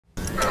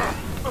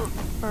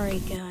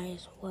Alright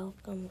guys,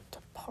 welcome to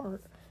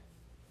part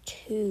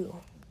 2.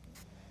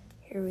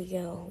 Here we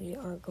go. We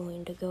are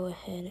going to go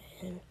ahead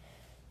and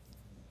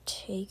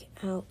take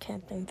out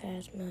Captain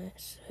Phasma.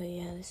 So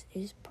yeah, this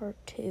is part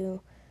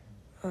 2.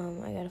 I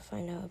gotta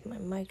find out if my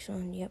mic's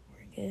on. Yep,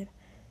 we're good.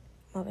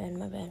 My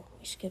bad.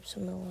 We skipped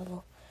some of the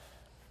level.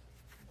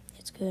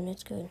 It's good.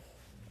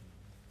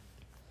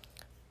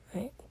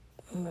 Alright,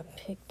 I'm gonna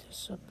pick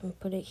this up and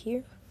put it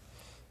here.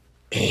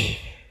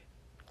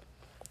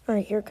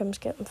 Alright, here comes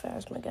Captain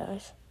Phasma,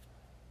 guys.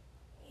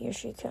 Here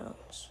she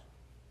comes.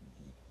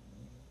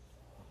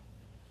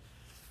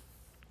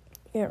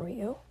 There we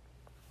go.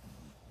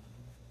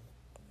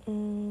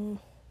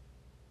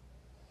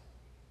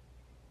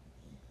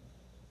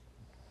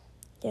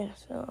 Yeah,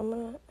 so I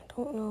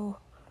don't know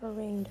how to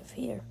rain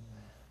defeat her.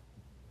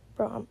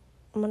 Bro,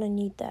 I'm gonna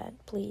need that,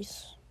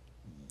 please.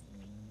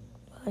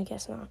 I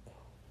guess not.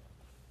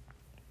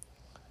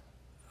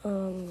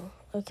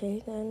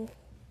 Okay then.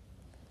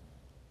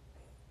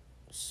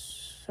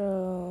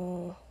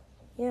 So,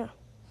 yeah.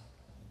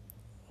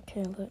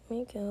 Okay, let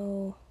me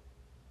go.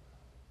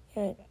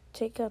 Yeah,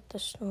 take out the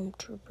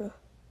stormtrooper.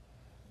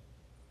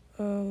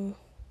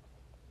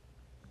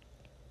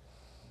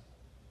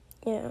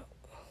 Yeah.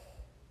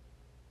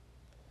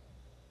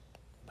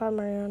 Bye,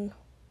 Marianne.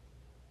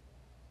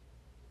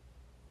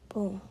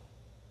 Boom.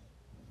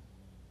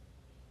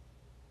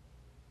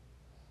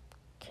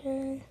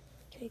 Okay,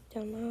 take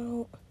them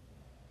out.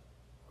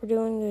 We're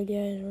doing good,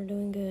 guys. We're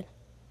doing good.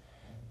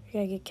 We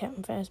gotta get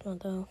Captain Phasma,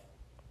 though.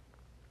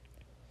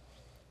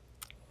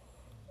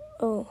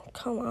 Oh,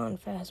 come on,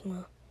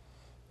 Phasma.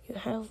 You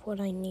have what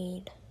I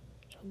need,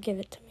 so give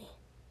it to me.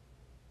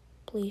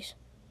 Please.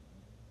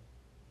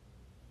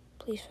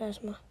 Please,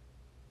 Phasma.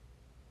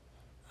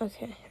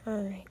 Okay,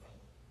 alright.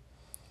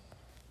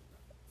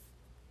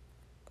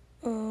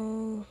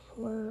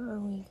 Where are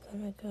we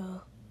gonna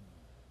go?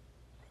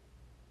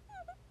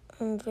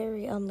 I'm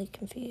very oddly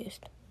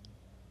confused.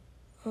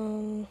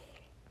 Oh,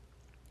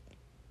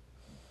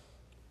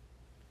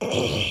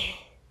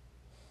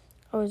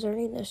 I was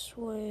already this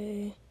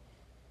way,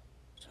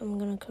 so I'm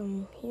gonna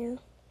come here.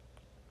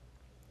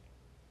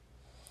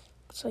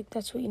 Looks like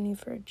that's what you need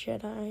for a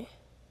Jedi.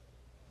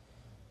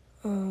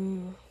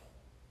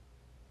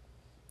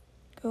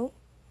 Go.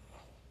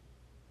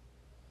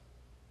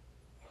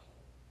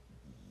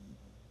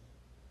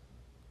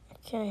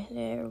 Okay,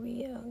 there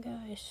we go,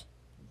 guys.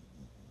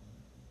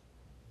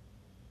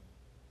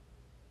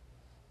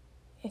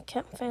 Yeah,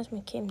 Captain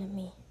Phasma came to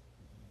me.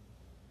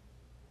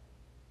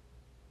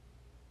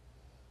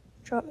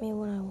 Drop me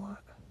what I want.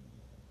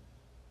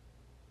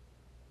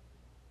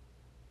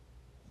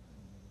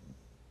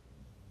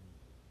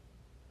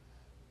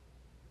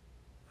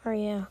 Oh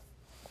yeah,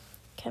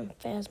 Captain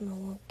Phasma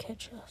won't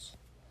catch us.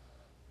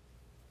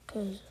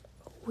 Because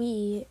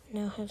we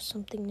now have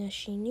something that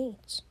she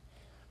needs.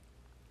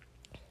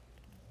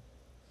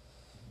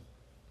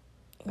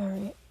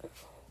 Alright,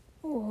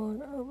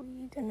 what are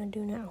we gonna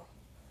do now?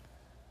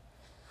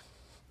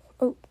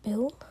 Oh,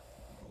 build?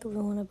 Do we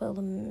want to build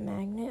a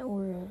magnet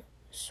or a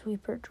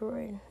sweeper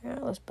droid? Yeah,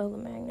 let's build a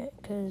magnet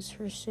because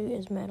her suit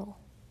is metal.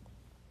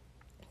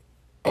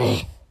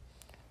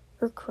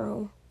 Or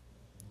chrome.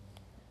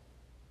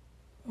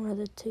 One of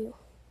the two.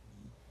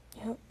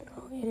 Yep,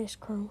 no, it is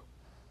chrome.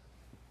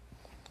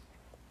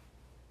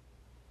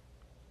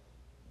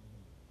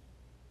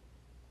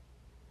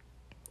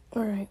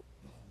 Alright.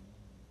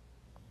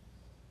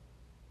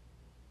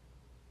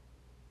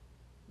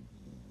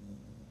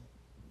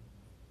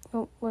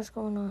 Oh, what's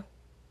going on?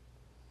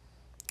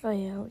 Oh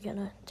yeah, we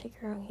gotta take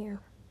her out here.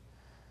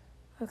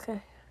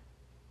 Okay.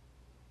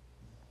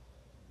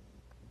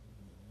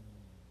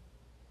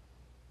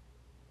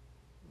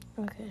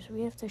 Okay, so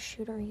we have to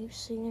shoot. Are you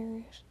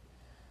serious?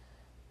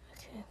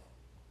 Okay.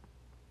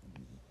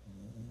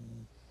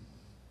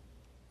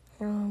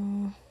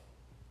 I'm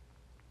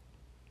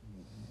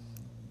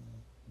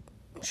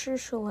sure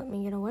she'll let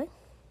me get away.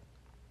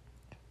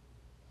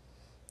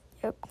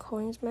 Yep,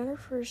 coins matter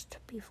first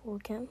before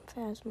Captain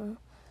Phasma.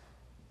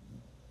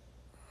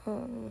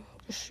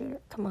 Just shoot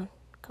it. Come on,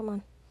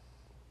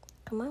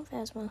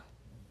 Phasma.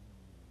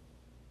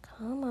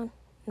 Come on.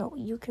 No,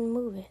 you can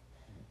move it.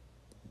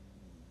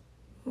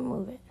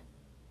 Move it.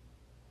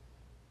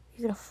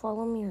 You gonna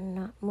follow me or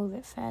not? Move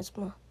it,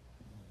 Phasma.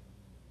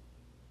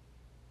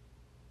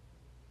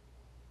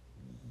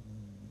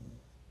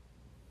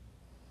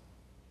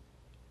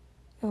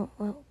 Oh,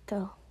 well,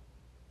 go.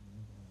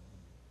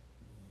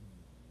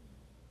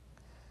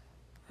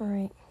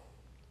 Alright.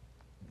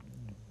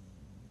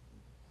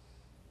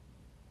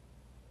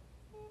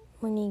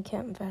 We need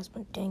Captain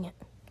Phasma. Dang it.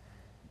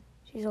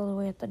 She's all the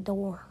way at the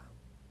door.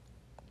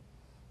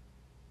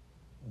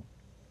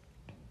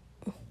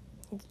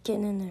 Get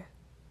in there.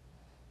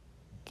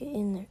 Get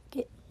in there.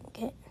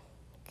 Get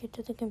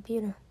to the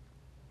computer.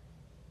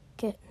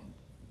 Get.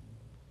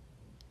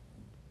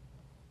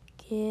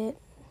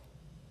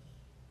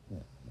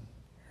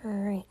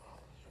 Alright.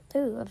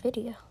 Ooh, a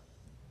video.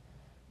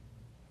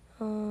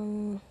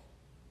 Ooh,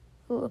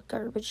 a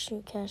garbage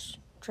chute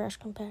trash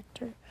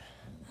compactor.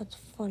 That's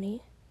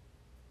funny.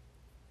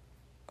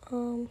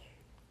 Oh,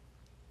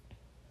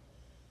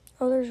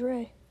 there's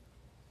Ray.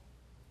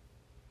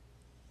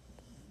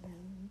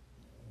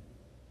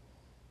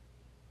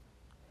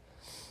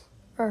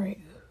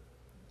 Alright.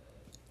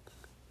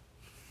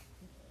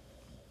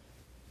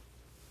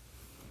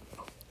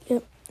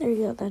 Yep, there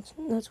you go.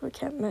 That's what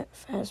Captain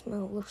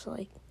Phasma looks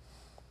like.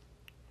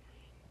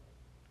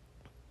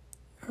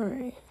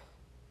 Alright.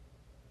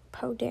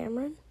 Poe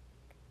Dameron.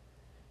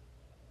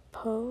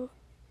 Poe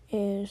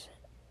is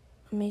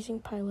amazing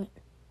pilot.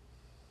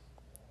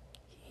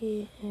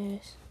 He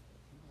is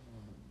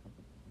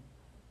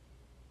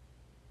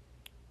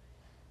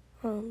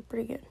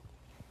pretty good.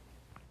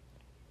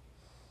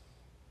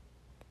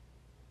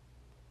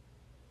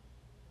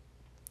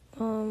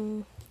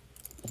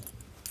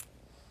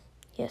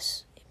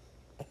 Yes,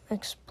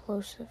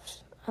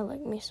 explosives. I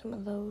like me some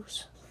of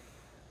those.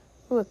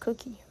 Ooh, a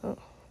cookie. Oh,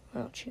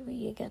 Chewie,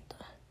 you got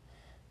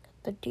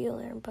the deal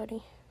there,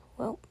 buddy.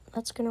 Well,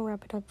 that's gonna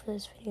wrap it up for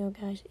this video,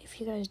 guys. If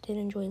you guys did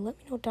enjoy, let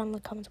me know down in the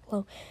comments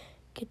below.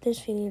 Get this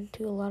video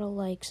to a lot of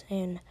likes,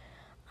 and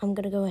I'm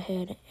gonna go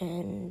ahead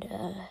and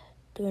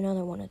do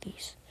another one of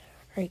these.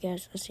 Alright,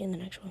 guys, I'll see you in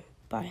the next one.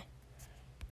 Bye.